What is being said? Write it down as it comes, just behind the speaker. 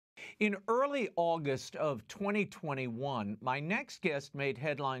In early August of 2021, my next guest made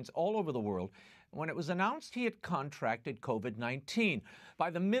headlines all over the world when it was announced he had contracted COVID-19. By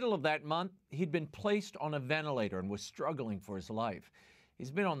the middle of that month, he'd been placed on a ventilator and was struggling for his life.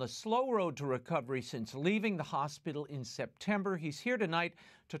 He's been on the slow road to recovery since leaving the hospital in September. He's here tonight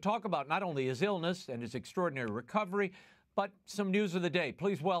to talk about not only his illness and his extraordinary recovery, but some news of the day.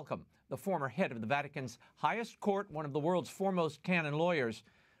 Please welcome the former head of the Vatican's highest court, one of the world's foremost canon lawyers,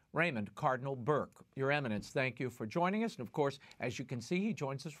 Raymond Cardinal Burke. Your Eminence, thank you for joining us. And of course, as you can see, he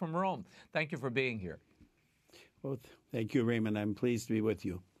joins us from Rome. Thank you for being here. Well, thank you, Raymond. I'm pleased to be with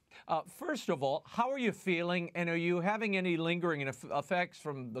you. First of all, how are you feeling, and are you having any lingering effects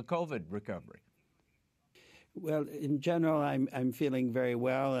from the COVID recovery? Well, in general, I'm feeling very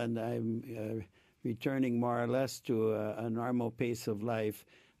well, and I'm returning more or less to a normal pace of life.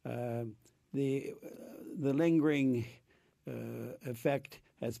 The lingering effect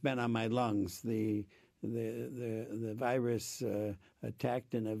has been on my lungs. The virus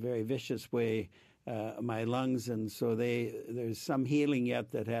attacked in a very vicious way my lungs, and so there's some healing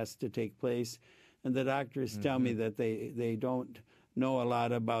yet that has to take place. And the doctors tell me that they don't know a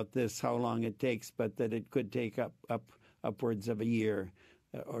lot about this, how long it takes, but that it could take upwards of a year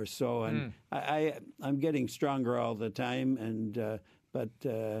or so. And I'm getting stronger all the time, and but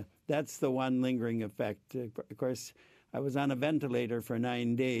that's the one lingering effect. Of course, I was on a ventilator for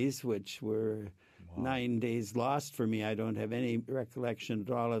 9 days, which were 9 days lost for me. I don't have any recollection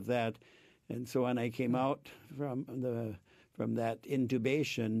at all of that. And so when I came out from that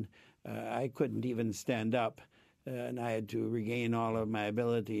intubation, I couldn't even stand up, and I had to regain all of my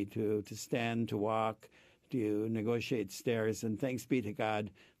ability to stand, to walk, to negotiate stairs. And thanks be to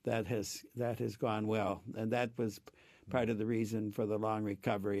God, that has gone well. And that was part of the reason for the long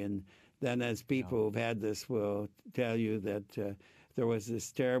recovery. And then, as people who've had this will tell you, that there was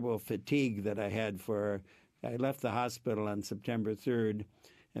this terrible fatigue that I had I left the hospital on September 3rd,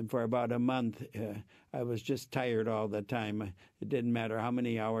 and for about a month, I was just tired all the time. It didn't matter how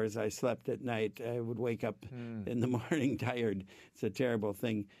many hours I slept at night. I would wake up in the morning tired. It's a terrible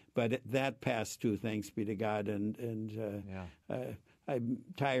thing. But that passed too, thanks be to God. And I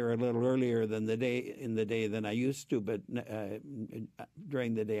tire a little earlier in the day than I used to, but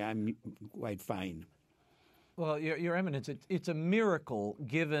during the day I'm quite fine. Well, Your Eminence, it's a miracle,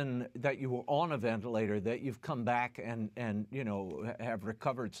 given that you were on a ventilator, that you've come back and have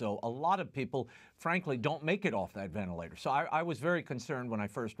recovered. So a lot of people, frankly, don't make it off that ventilator. So I was very concerned when I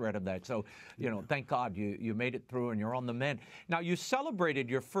first read of that. So, thank God you made it through and you're on the mend. Now, you celebrated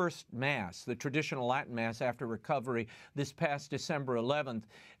your first Mass, the traditional Latin Mass, after recovery this past December 11th.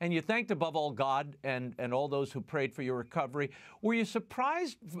 And you thanked above all God and all those who prayed for your recovery. Were you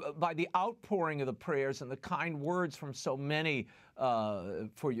surprised by the outpouring of the prayers and the kind words from so many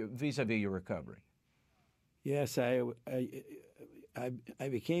for you vis-a-vis your recovery? Yes, I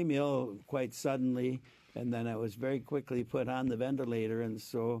became ill quite suddenly, and then I was very quickly put on the ventilator. And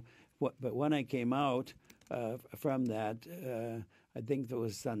so, but when I came out from that, I think that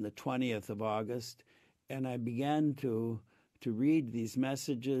was on the 20th of August, and I began to read these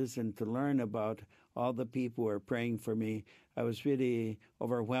messages and to learn about all the people who were praying for me. I was really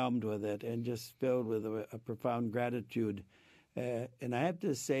overwhelmed with it and just filled with a profound gratitude. And I have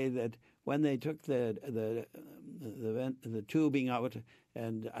to say that when they took the tubing out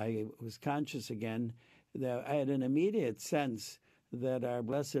and I was conscious again, that I had an immediate sense that our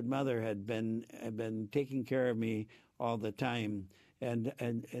Blessed Mother had been taking care of me all the time. And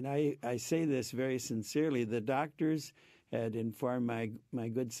I say this very sincerely. The doctors had informed my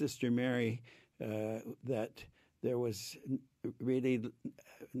good Sister Mary that there was really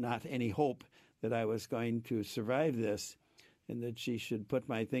not any hope that I was going to survive this, and that she should put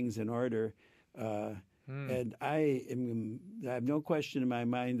my things in order. And I have no question in my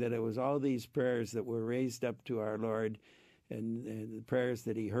mind that it was all these prayers that were raised up to our Lord, and the prayers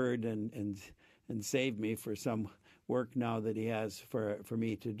that He heard and saved me for some work now that He has for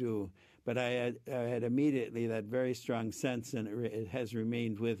me to do. But I had immediately that very strong sense, and it has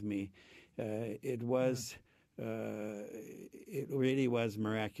remained with me. It really was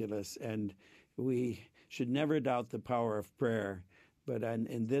miraculous, and we should never doubt the power of prayer. But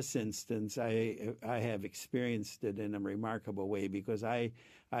in this instance, I have experienced it in a remarkable way, because I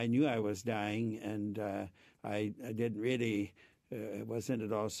knew I was dying, and I didn't really wasn't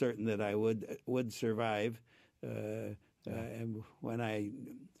at all certain that I would survive. And when I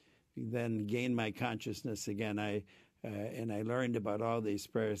then gained my consciousness again, and I learned about all these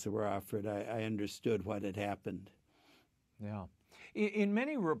prayers that were offered, I understood what had happened. Yeah. In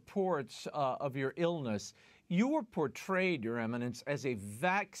many reports of your illness, you were portrayed, Your Eminence, as a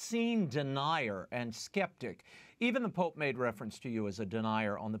vaccine denier and skeptic. Even the Pope made reference to you as a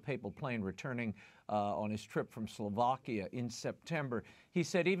denier on the papal plane returning on his trip from Slovakia in September. He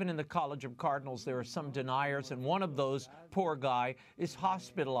said even in the College of Cardinals there are some deniers, and one of those, poor guy, is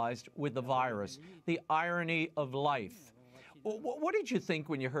hospitalized with the virus. The irony of life. What did you think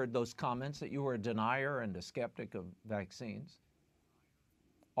when you heard those comments, that you were a denier and a skeptic of vaccines?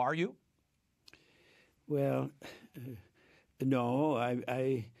 Are you? Well, no,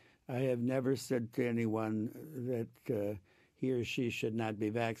 I have never said to anyone that he or she should not be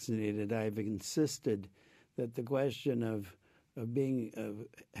vaccinated. I've insisted that the question of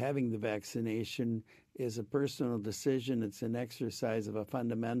having the vaccination is a personal decision. It's an exercise of a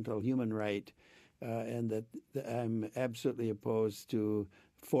fundamental human right, and that I'm absolutely opposed to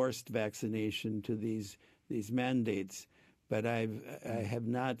forced vaccination to these mandates. But I have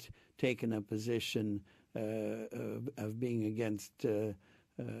not taken a position of being against the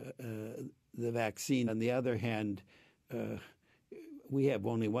vaccine. On the other hand, we have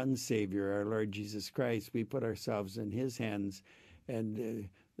only one Savior, our Lord Jesus Christ. We put ourselves in His hands, and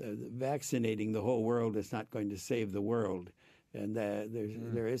vaccinating the whole world is not going to save the world. And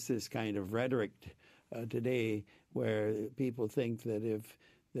there is this kind of rhetoric today where people think that if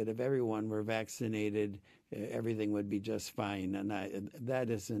everyone were vaccinated, everything would be just fine, and that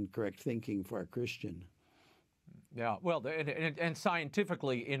isn't correct thinking for a Christian. Yeah, well, and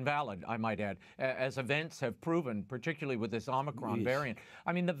scientifically invalid, I might add, as events have proven, particularly with this Omicron variant.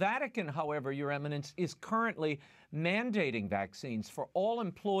 I mean, the Vatican, however, Your Eminence, is currently mandating vaccines for all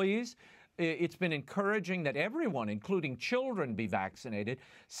employees. It's been encouraging that everyone, including children, be vaccinated.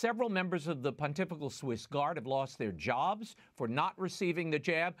 Several members of the Pontifical Swiss Guard have lost their jobs for not receiving the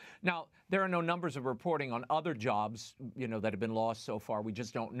jab. Now, there are no numbers of reporting on other jobs, that have been lost so far. We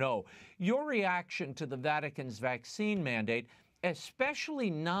just don't know. Your reaction to the Vatican's vaccine mandate, especially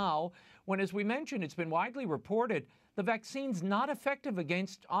now when, as we mentioned, it's been widely reported, the vaccine's not effective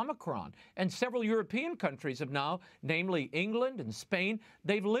against Omicron. And several European countries have now, namely England and Spain,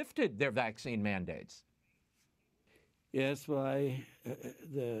 they've lifted their vaccine mandates. Yes, well,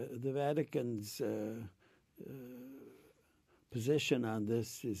 the Vatican's position on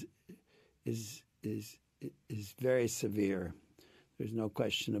this is very severe. There's no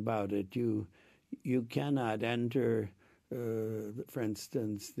question about it. You cannot enter, for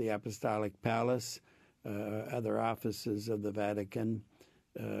instance, the Apostolic Palace, other offices of the Vatican,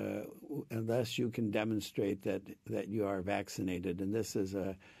 unless you can demonstrate that you are vaccinated. And this is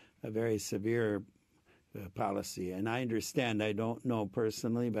a very severe policy. And I understand, I don't know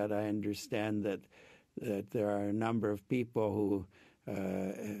personally, but I understand that there are a number of people who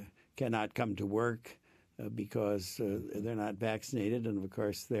cannot come to work because they're not vaccinated, and of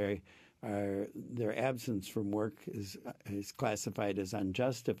course their absence from work is classified as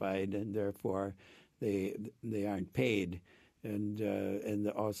unjustified, and therefore they aren't paid. And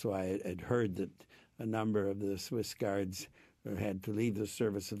also I had heard that a number of the Swiss Guards had to leave the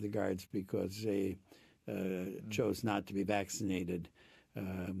service of the Guards because they chose not to be vaccinated.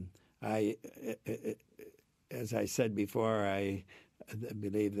 As I said before, I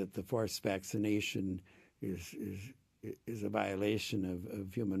believe that the forced vaccination is a violation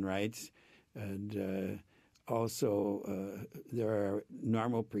of human rights, and also there are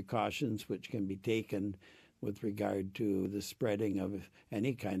normal precautions which can be taken with regard to the spreading of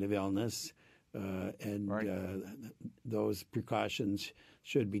any kind of illness, and right. Those precautions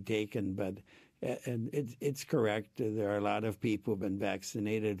should be taken. But it's correct. There are a lot of people who've been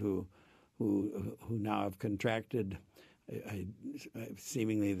vaccinated who now have contracted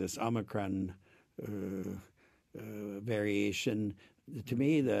seemingly this Omicron variation. To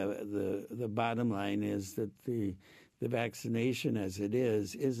me, the bottom line is that the vaccination, as it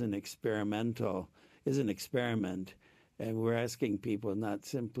is an experiment, and we're asking people not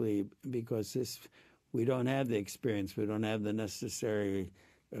simply because we don't have the experience, we don't have the necessary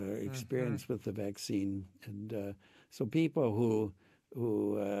experience with the vaccine, and so people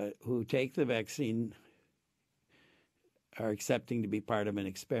who take the vaccine are accepting to be part of an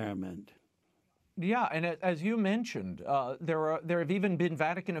experiment. Yeah, and as you mentioned, there have even been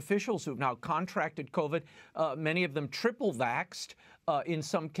Vatican officials who've now contracted COVID, many of them triple vaxxed in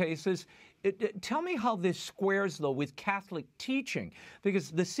some cases. Tell me how this squares, though, with Catholic teaching,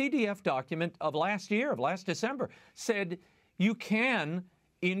 because the CDF document of last December, said you can,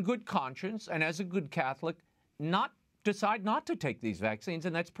 in good conscience and as a good Catholic, decide not to take these vaccines,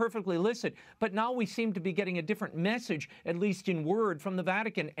 and that's perfectly licit. But now we seem to be getting a different message, at least in word, from the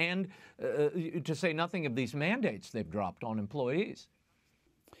Vatican, and to say nothing of these mandates they've dropped on employees.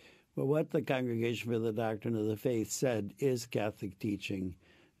 Well, what the Congregation for the Doctrine of the Faith said is Catholic teaching.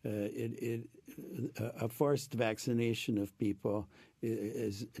 A forced vaccination of people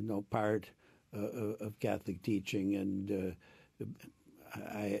is part of Catholic teaching, and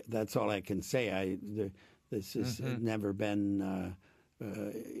that's all I can say. This has never been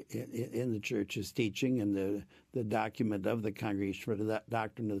in the Church's teaching, and the document of the Congregation for the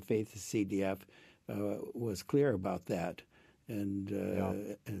Doctrine of the Faith, the CDF, was clear about that. And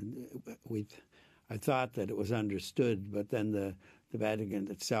I thought that it was understood, but then the Vatican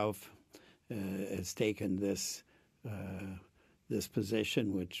itself has taken this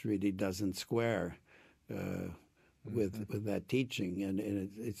position, which really doesn't square with that teaching, and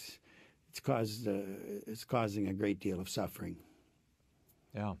it's causing a great deal of suffering.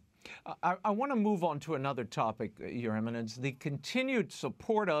 Yeah. I want to move on to another topic, Your Eminence, the continued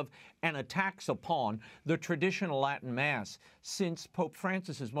support of and attacks upon the traditional Latin Mass since Pope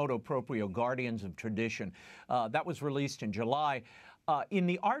Francis's motu proprio, Guardians of Tradition. That was released in July. In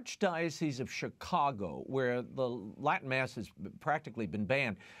the Archdiocese of Chicago, where the Latin Mass has practically been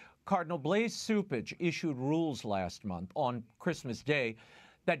banned, Cardinal Blaise Cupich issued rules last month on Christmas Day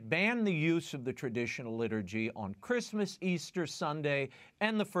that ban the use of the traditional liturgy on Christmas, Easter Sunday,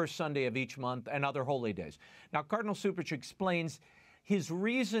 and the first Sunday of each month, and other holy days. Now, Cardinal Cupich explains his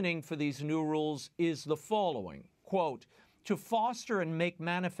reasoning for these new rules is the following, quote, to foster and make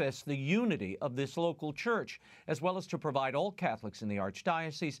manifest the unity of this local church, as well as to provide all Catholics in the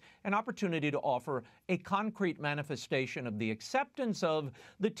Archdiocese an opportunity to offer a concrete manifestation of the acceptance of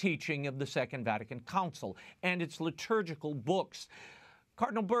the teaching of the Second Vatican Council and its liturgical books.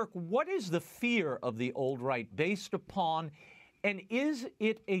 Cardinal Burke, what is the fear of the old rite based upon, and is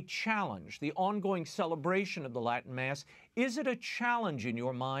it a challenge, the ongoing celebration of the Latin Mass, is it a challenge in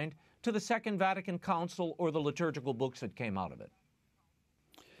your mind to the Second Vatican Council or the liturgical books that came out of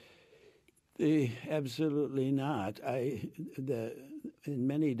it? Absolutely not. In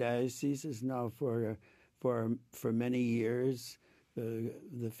many dioceses now for many years, some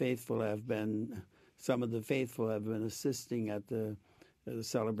of the faithful have been assisting at the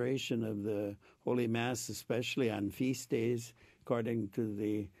celebration of the Holy Mass, especially on feast days, according to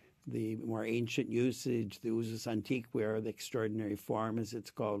the more ancient usage, the usus antiqui, or the extraordinary form, as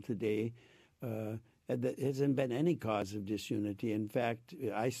it's called today. There hasn't been any cause of disunity. In fact,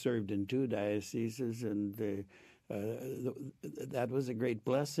 I served in 2 dioceses, and that was a great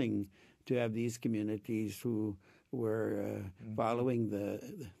blessing to have these communities who were following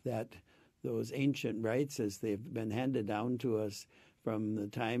those ancient rites as they've been handed down to us from the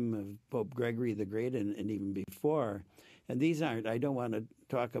time of Pope Gregory the Great and even before. And these aren't, I don't want to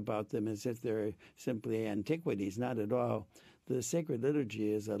talk about them as if they're simply antiquities, not at all. The sacred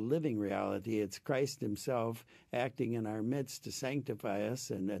liturgy is a living reality. It's Christ himself acting in our midst to sanctify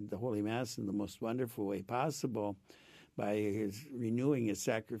us and the Holy Mass in the most wonderful way possible by his renewing his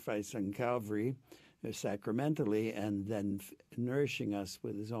sacrifice on Calvary sacramentally and then nourishing us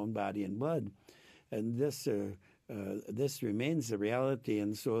with his own body and blood. And this remains the reality,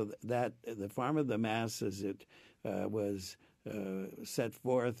 and so that the form of the Mass as it was set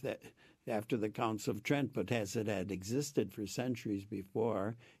forth after the Council of Trent, but as it had existed for centuries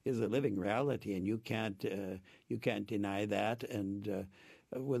before, is a living reality, and you can't deny that. And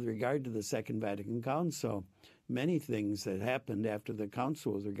with regard to the Second Vatican Council, many things that happened after the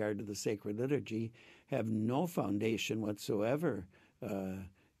Council with regard to the sacred liturgy have no foundation whatsoever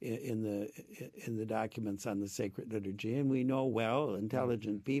in the documents on the sacred liturgy. And we know well,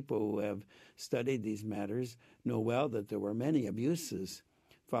 intelligent people who have studied these matters know well that there were many abuses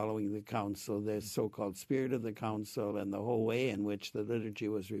following the council, the so-called spirit of the council and the whole way in which the liturgy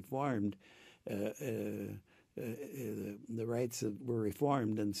was reformed, the rites that were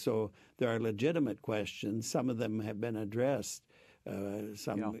reformed. And so there are legitimate questions. Some of them have been addressed.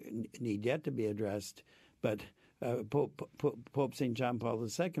 Some need yet to be addressed. But Pope St. John Paul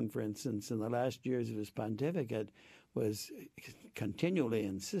II, for instance, in the last years of his pontificate, was continually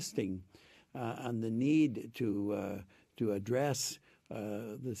insisting on the need to address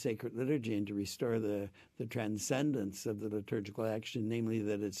the sacred liturgy and to restore the transcendence of the liturgical action, namely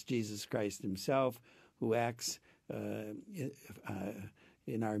that it's Jesus Christ himself who acts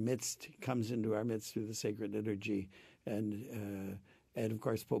in our midst, comes into our midst through the sacred liturgy. And of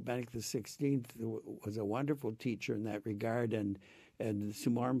course, Pope Benedict XVI was a wonderful teacher in that regard, and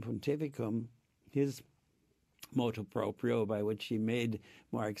Summorum Pontificum, his motu proprio, by which he made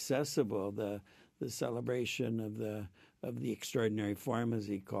more accessible the celebration of the extraordinary form, as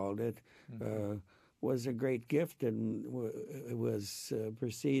he called it, was a great gift, and it was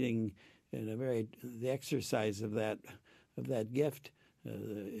proceeding in the exercise of that gift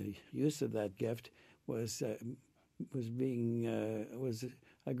the use of that gift was a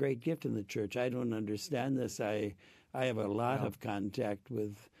great gift in the church. I don't understand this. I have a lot of contact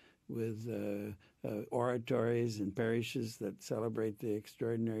with oratories and parishes that celebrate the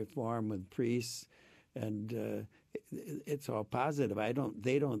extraordinary form with priests, and it's all positive.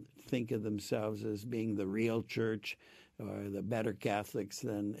 They don't think of themselves as being the real church or the better Catholics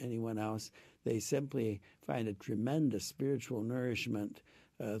than anyone else. They simply find a tremendous spiritual nourishment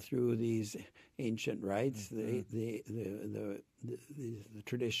through these ancient rites, the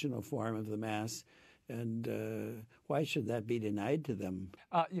traditional form of the Mass. And why should that be denied to them?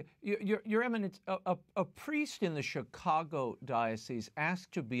 Your Eminence, a priest in the Chicago diocese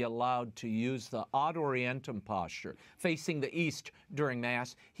asked to be allowed to use the ad orientem posture, facing the east during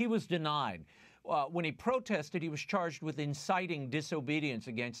Mass. He was denied. When he protested, he was charged with inciting disobedience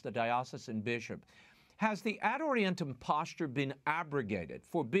against the diocesan bishop. Has the ad orientem posture been abrogated,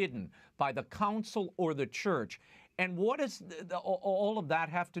 forbidden by the council or the church? And what does all of that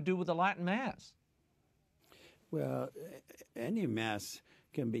have to do with the Latin Mass? Well, any Mass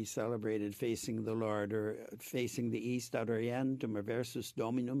can be celebrated facing the Lord or facing the east, ad orientem or versus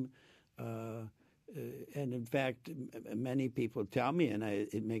Dominum. And in fact, many people tell me, and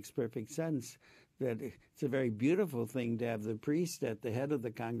it makes perfect sense, that it's a very beautiful thing to have the priest at the head of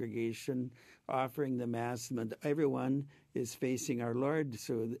the congregation offering the Mass, and everyone is facing our Lord.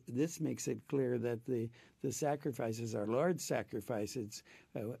 So this makes it clear that the sacrifice is our Lord's sacrifice. It's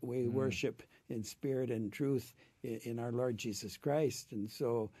we worship in spirit and truth in our Lord Jesus Christ. And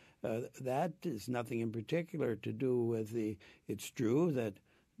so that is nothing in particular to do with the, it's true that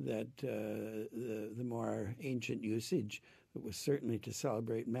the more ancient usage was certainly to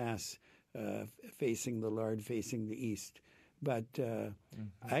celebrate Mass facing the Lord, facing the east. But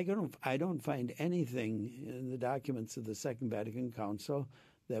I don't find anything in the documents of the Second Vatican Council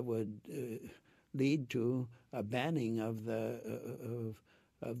that would lead to a banning of the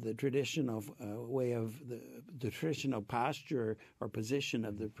traditional way of the traditional posture or position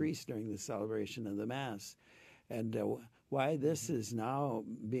of the priest during the celebration of the Mass. And why this is now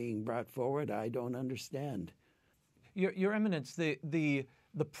being brought forward, I don't understand. Your Eminence, the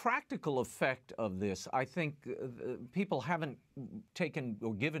practical effect of this, I think people haven't taken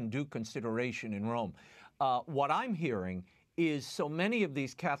or given due consideration in Rome. What I'm hearing is so many of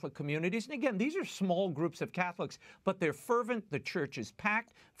these Catholic communities, and again, these are small groups of Catholics, but they're fervent. The church is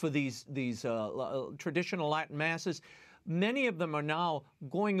packed for these traditional Latin Masses. Many of them are now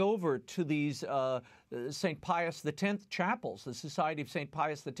going over to these St. Pius X chapels, the Society of St.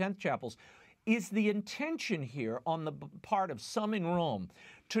 Pius X chapels. Is the intention here on the part of some in Rome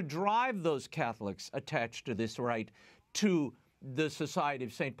to drive those Catholics attached to this rite to the Society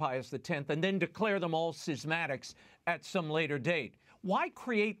of St. Pius X and then declare them all schismatics at some later date? Why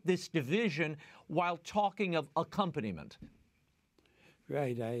create this division while talking of accompaniment?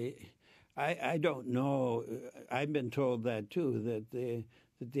 Right. I don't know. I've been told that too, that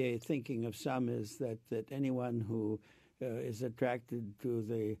the thinking of some is that anyone who is attracted to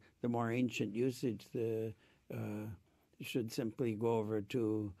the more ancient usage should simply go over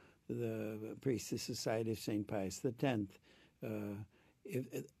to the Priestly Society of St. Pius X.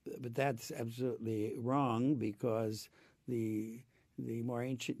 But that's absolutely wrong, because the more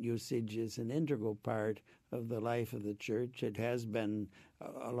ancient usage is an integral part of the life of the Church. It has been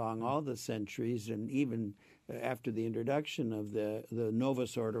along all the centuries, and even after the introduction of the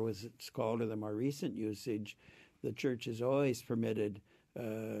Novus Order, as it's called, or the more recent usage, the Church has always permitted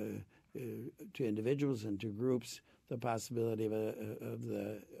to individuals and to groups the possibility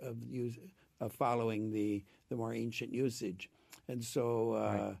of following the more ancient usage. And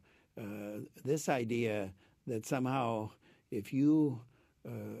so this idea that somehow if you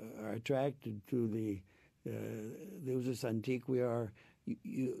are attracted to the usus antiqui,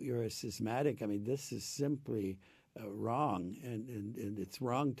 you're a schismatic, I mean, this is simply wrong, and it's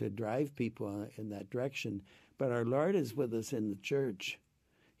wrong to drive people in that direction. But our Lord is with us in the Church.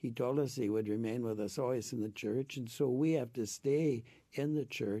 He told us He would remain with us always in the Church, and so we have to stay in the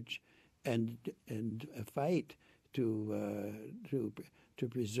Church and fight to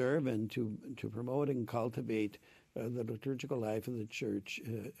preserve and to promote and cultivate the liturgical life of the Church,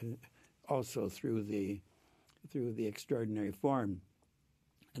 also through the extraordinary form.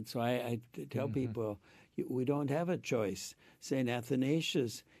 And so I tell people, we don't have a choice. St.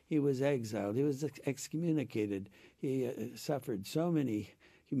 Athanasius, he was exiled. He was excommunicated. He suffered so many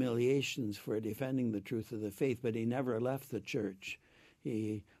humiliations for defending the truth of the faith, but he never left the Church.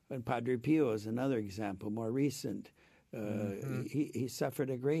 And Padre Pio is another example, more recent. He suffered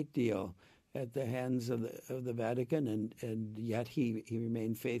a great deal, at the hands of the Vatican, and yet he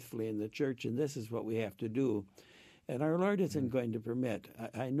remained faithfully in the Church, and this is what we have to do. And our Lord isn't going to permit,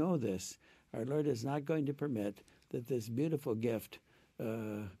 I know this, our Lord is not going to permit that this beautiful gift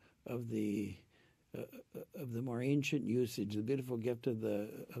of the more ancient usage, the beautiful gift of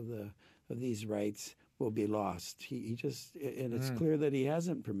these rites will be lost. He just, and it's clear that he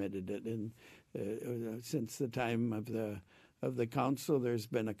hasn't permitted it. And since the time of the council, there's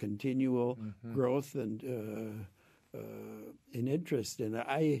been a continual growth and in interest. And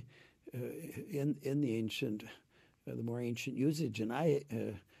in the ancient, the more ancient usage, and I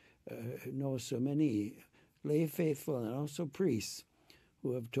know so many lay faithful and also priests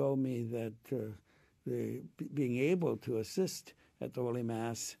who have told me that being able to assist at the Holy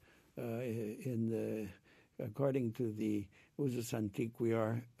Mass according to the usus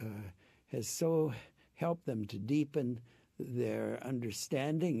antiquior has so helped them to deepen their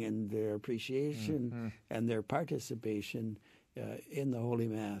understanding and their appreciation and their participation in the Holy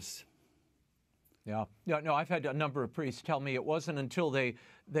Mass. Yeah. No, I've had a number of priests tell me it wasn't until they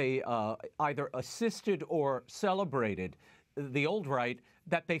either assisted or celebrated the old rite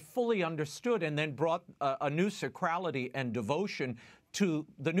that they fully understood and then brought a new sacrality and devotion to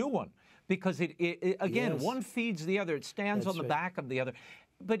the new one. Because it again, Yes. one feeds the other. It stands That's on the back of the other.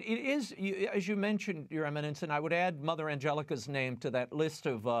 But it is, as you mentioned, Your Eminence, and I would add Mother Angelica's name to that list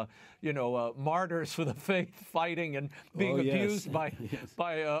of, martyrs for the faith, fighting and being abused by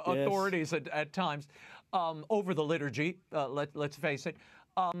authorities at times over the liturgy. Let's face it.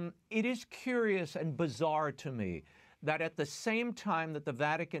 It is curious and bizarre to me that at the same time that the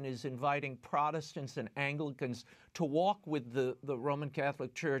Vatican is inviting Protestants and Anglicans to walk with the Roman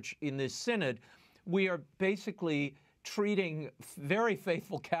Catholic Church in this synod, we are basically treating very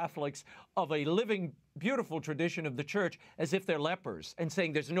faithful Catholics of a living, beautiful tradition of the Church as if they're lepers and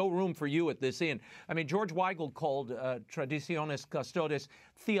saying there's no room for you at this inn. I mean, George Weigel called Traditionis Custodes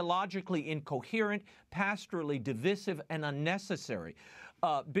theologically incoherent, pastorally divisive, and unnecessary.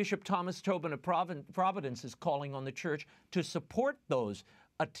 Bishop Thomas Tobin of Providence is calling on the Church to support those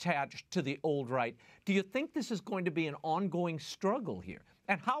attached to the old rite. Do you think this is going to be an ongoing struggle here?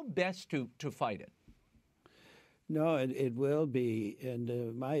 And how best to fight it? No, it will be.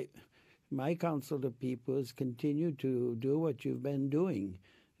 And my counsel to people is continue to do what you've been doing.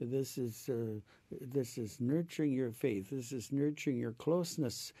 This is nurturing your faith. This is nurturing your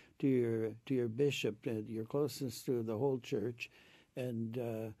closeness to your bishop, your closeness to the whole Church. And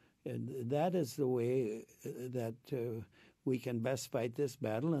that is the way that we can best fight this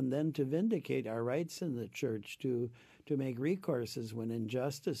battle, and then to vindicate our rights in the Church, to make recourses when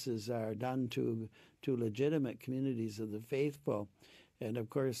injustices are done to legitimate communities of the faithful. And of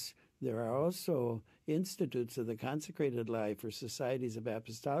course, there are also institutes of the consecrated life or societies of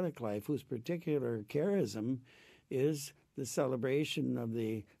apostolic life whose particular charism is the celebration of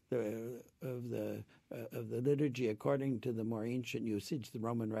the liturgy according to the more ancient usage, the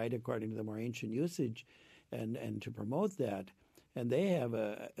Roman Rite according to the more ancient usage, and to promote that. And they have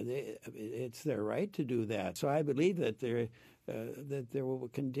it's their right to do that. So I believe that there will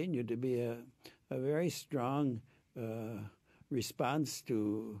continue to be a very strong response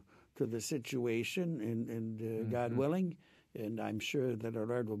to the situation, and God willing, and I'm sure that our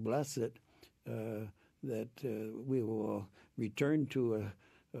Lord will bless it, that we will return to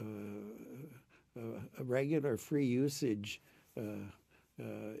a regular free usage,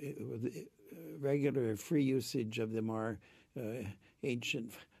 regular free usage of the more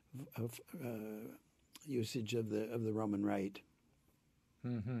ancient usage of the Roman Rite.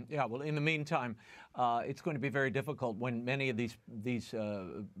 Yeah, well, in the meantime, it's going to be very difficult when many of these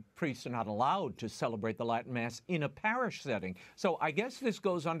priests are not allowed to celebrate the Latin Mass in a parish setting. So I guess this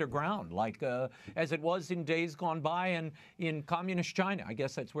goes underground, like as it was in days gone by and in communist China. I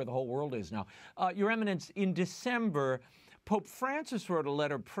guess that's where the whole world is now. Your Eminence, in December, Pope Francis wrote a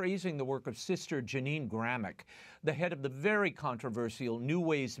letter praising the work of Sister Janine Gramick, the head of the very controversial New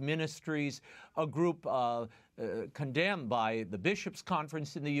Ways Ministries, a group condemned by the Bishops'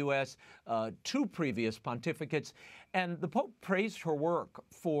 Conference in the U.S., 2 previous pontificates. And the Pope praised her work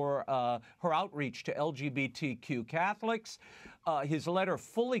for her outreach to LGBTQ Catholics. His letter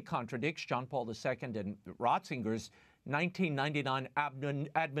fully contradicts John Paul II and Ratzinger's 1999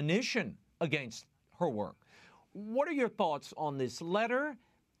 admonition against her work. What are your thoughts on this letter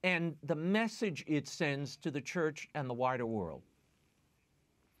and the message it sends to the Church and the wider world?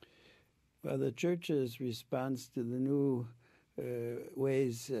 Well, the Church's response to the New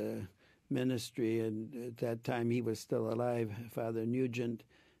Ways ministry, and at that time he was still alive, Father Nugent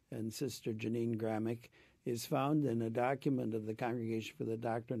and Sister Janine Gramick, is found in a document of the Congregation for the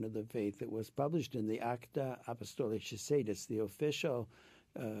Doctrine of the Faith that was published in the Acta Apostolicae Sedis, the official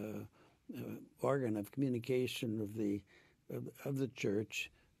organ of communication of the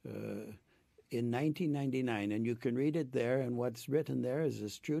Church, in 1999. And you can read it there, and what's written there is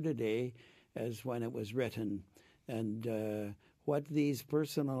as true today as when it was written. And what these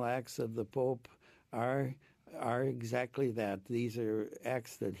personal acts of the Pope are exactly that. These are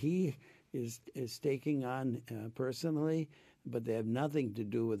acts that he is taking on personally, but they have nothing to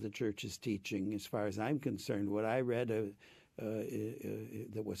do with the Church's teaching, as far as I'm concerned. What I read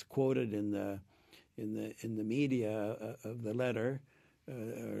that was quoted in the media of the letter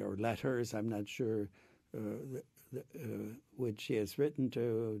or letters, I'm not sure, which he has written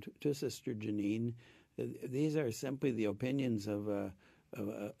to Sister Janine. These are simply the opinions of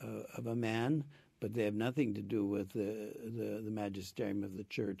a man, but they have nothing to do with the magisterium of the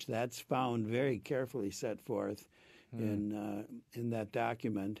Church. That's found very carefully set forth in that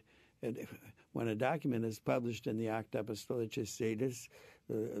document. And when a document is published in the Acta Apostolicae Sedis,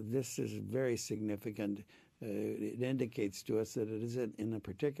 this is very significant. It indicates to us that it is, in a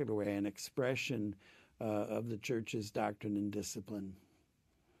particular way, an expression of the Church's doctrine and discipline.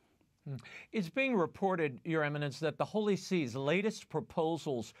 It's being reported, Your Eminence, that the Holy See's latest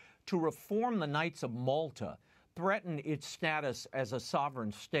proposals to reform the Knights of Malta threaten its status as a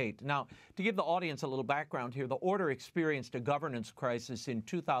sovereign state. Now, to give the audience a little background here, the order experienced a governance crisis in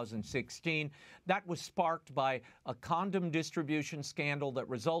 2016. That was sparked by a condom distribution scandal that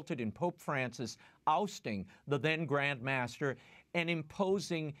resulted in Pope Francis ousting the then Grand Master and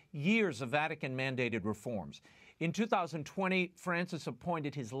imposing years of Vatican-mandated reforms. In 2020, Francis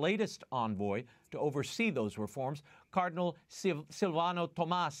appointed his latest envoy to oversee those reforms, Cardinal Silvano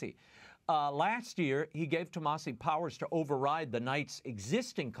Tomasi. Last year, he gave Tomasi powers to override the Knights'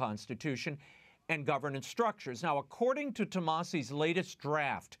 existing constitution and governance structures. Now, according to Tomasi's latest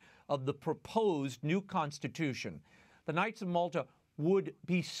draft of the proposed new constitution, the Knights of Malta would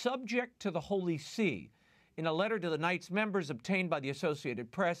be subject to the Holy See. In a letter to the Knights members obtained by the Associated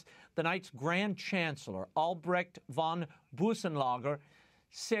Press, the Knights Grand Chancellor, Albrecht von Busenlager,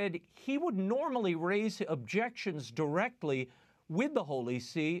 said he would normally raise objections directly with the Holy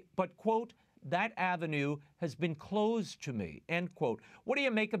See, but, quote, that avenue has been closed to me, end quote. What do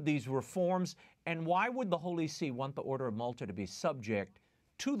you make of these reforms, and why would the Holy See want the Order of Malta to be subject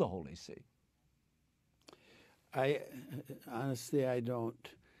to the Holy See? Honestly, I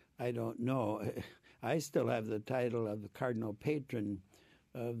don't know. I still have the title of the Cardinal Patron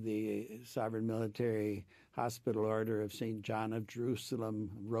of the Sovereign Military Hospital Order of St. John of Jerusalem,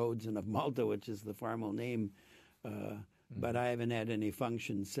 Rhodes, and of Malta, which is the formal name. But I haven't had any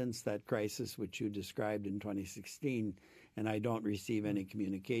function since that crisis, which you described in 2016, and I don't receive any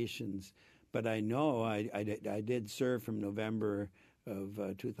communications. But I know I did serve from November of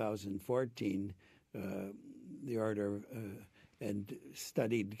 2014, the order, and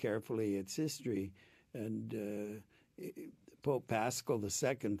studied carefully its history. And Pope Paschal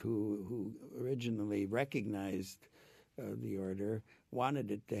II, who originally recognized the order,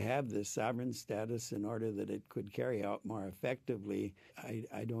 wanted it to have this sovereign status in order that it could carry out more effectively.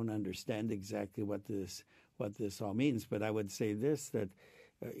 I don't understand exactly what this all means, but I would say this, that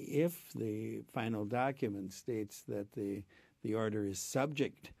if the final document states that the order is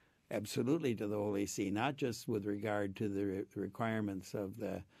subject absolutely to the Holy See, not just with regard to the requirements of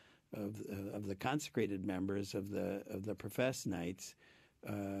the consecrated members of the professed knights,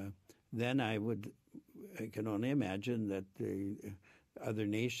 then I can only imagine that the other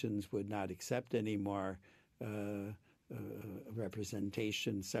nations would not accept any more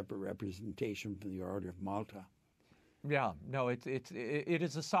representation, separate representation from the Order of Malta. Yeah, no, it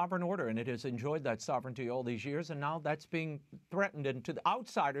is a sovereign order, and it has enjoyed that sovereignty all these years, and now that's being threatened. And to the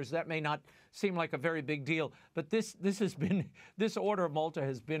outsiders, that may not seem like a very big deal, but this Order of Malta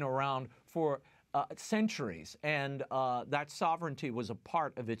has been around for centuries, and that sovereignty was a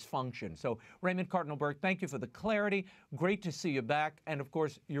part of its function. So, Raymond Cardinal Burke, thank you for the clarity. Great to see you back, and of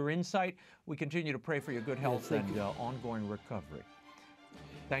course, your insight. We continue to pray for your good health and ongoing recovery.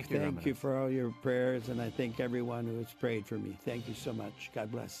 Thank you. Thank you for all your prayers, and I thank everyone who has prayed for me. Thank you so much.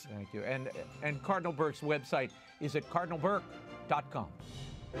 God bless. Thank you. And Cardinal Burke's website is at cardinalburke.com.